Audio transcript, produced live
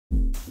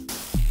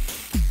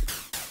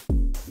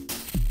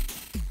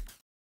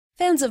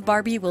Fans of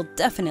Barbie will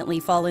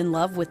definitely fall in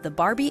love with the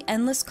Barbie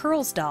Endless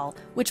Curls Doll,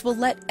 which will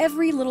let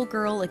every little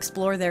girl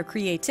explore their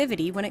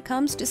creativity when it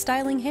comes to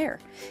styling hair.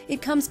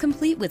 It comes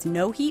complete with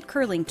no-heat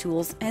curling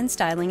tools and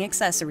styling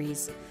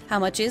accessories. How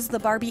much is the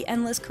Barbie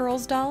Endless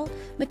Curls Doll?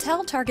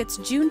 Mattel targets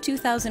June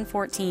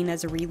 2014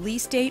 as a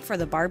release date for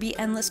the Barbie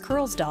Endless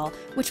Curls Doll,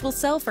 which will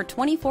sell for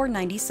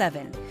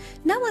 $24.97.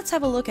 Now let's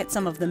have a look at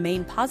some of the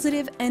main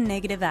positive and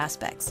negative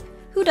aspects.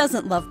 Who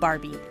doesn't love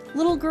Barbie?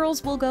 Little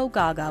girls will go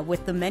gaga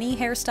with the many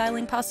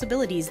hairstyling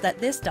possibilities that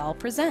this doll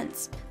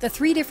presents. The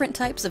 3 different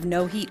types of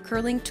no-heat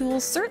curling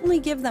tools certainly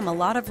give them a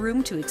lot of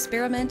room to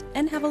experiment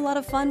and have a lot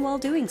of fun while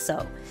doing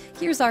so.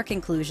 Here's our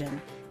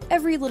conclusion.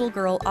 Every little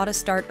girl ought to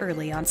start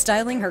early on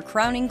styling her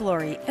crowning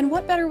glory, and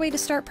what better way to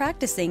start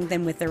practicing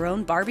than with their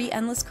own Barbie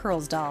Endless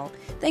Curls doll?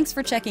 Thanks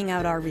for checking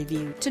out our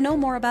review. To know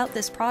more about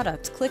this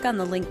product, click on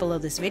the link below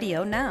this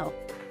video now.